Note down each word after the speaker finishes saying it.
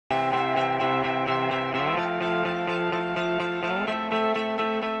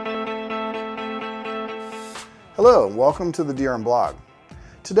Hello and welcome to the DRM Blog.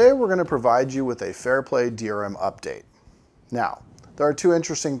 Today we're going to provide you with a FairPlay DRM update. Now, there are two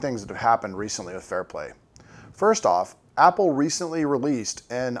interesting things that have happened recently with FairPlay. First off, Apple recently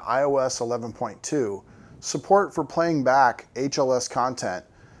released in iOS 11.2 support for playing back HLS content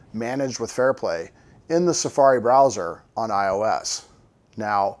managed with FairPlay in the Safari browser on iOS.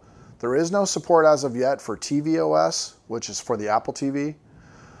 Now, there is no support as of yet for tvOS, which is for the Apple TV,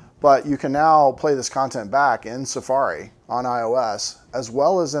 but you can now play this content back in Safari on iOS as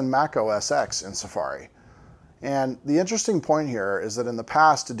well as in Mac OS X in Safari. And the interesting point here is that in the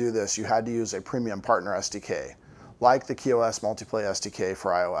past to do this you had to use a premium partner SDK like the tvOS Multiplay SDK for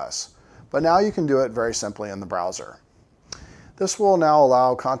iOS. But now you can do it very simply in the browser. This will now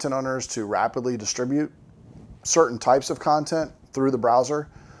allow content owners to rapidly distribute certain types of content through the browser.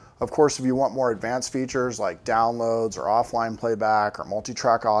 Of course, if you want more advanced features like downloads or offline playback or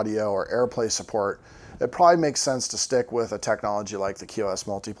multi-track audio or AirPlay support, it probably makes sense to stick with a technology like the tvOS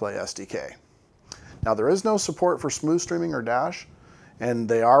Multiplay SDK. Now, there is no support for smooth streaming or Dash, and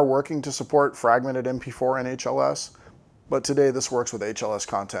they are working to support fragmented MP4 and HLS, but today this works with HLS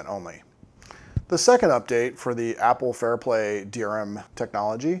content only. The second update for the Apple FairPlay DRM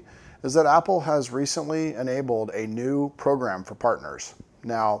technology is that Apple has recently enabled a new program for partners.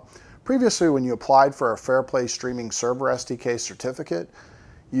 Now, previously when you applied for a FairPlay Streaming Server SDK certificate,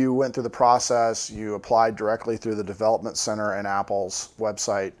 you went through the process, you applied directly through the Development Center in Apple's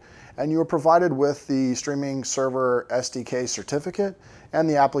website, and you were provided with the Streaming Server SDK certificate and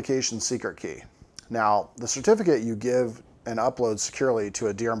the application secret key. Now, the certificate you give and upload securely to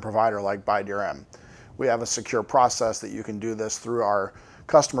a DRM provider like BuyDRM. We have a secure process that you can do this through our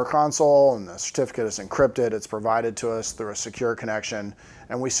customer console, and the certificate is encrypted. It's provided to us through a secure connection,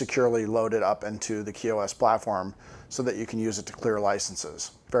 and we securely load it up into the tvOS platform so that you can use it to clear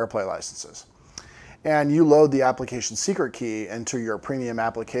licenses, FairPlay licenses. And you load the application secret key into your premium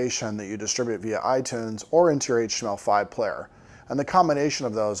application that you distribute via iTunes or into your HTML5 player. And the combination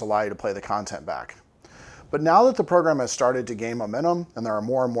of those allow you to play the content back. But now that the program has started to gain momentum and there are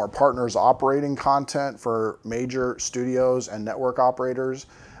more and more partners operating content for major studios and network operators,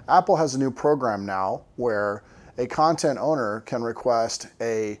 Apple has a new program now where a content owner can request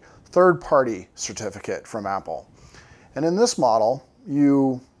a third-party certificate from Apple. And in this model,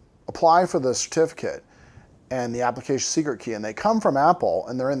 you apply for the certificate and the application secret key, and they come from Apple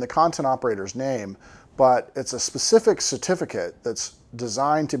and they're in the content operator's name, but it's a specific certificate that's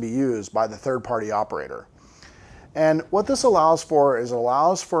designed to be used by the third-party operator. And what this allows for is it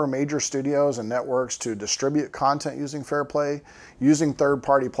allows for major studios and networks to distribute content using FairPlay, using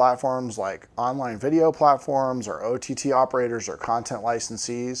third-party platforms like online video platforms or OTT operators or content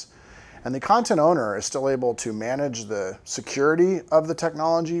licensees. And the content owner is still able to manage the security of the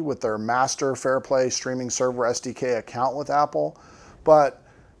technology with their master FairPlay Streaming Server SDK account with Apple, but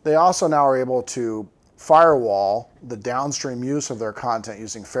they also now are able to firewall the downstream use of their content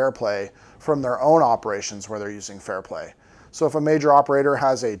using FairPlay from their own operations where they're using FairPlay. So if a major operator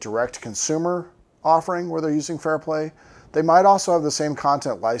has a direct consumer offering where they're using FairPlay, they might also have the same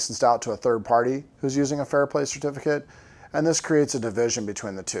content licensed out to a third party who's using a FairPlay certificate, and this creates a division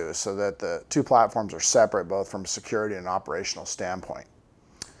between the two so that the two platforms are separate both from a security and operational standpoint.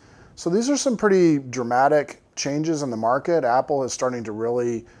 So these are some pretty dramatic changes in the market. Apple is starting to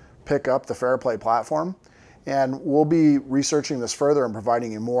really pick up the FairPlay platform, and we'll be researching this further and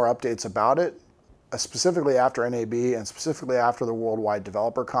providing you more updates about it, specifically after NAB and specifically after the Worldwide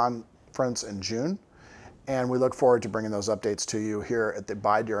Developer Conference in June. And we look forward to bringing those updates to you here at the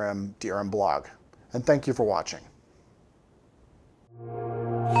BuyDRM DRM blog. And thank you for watching.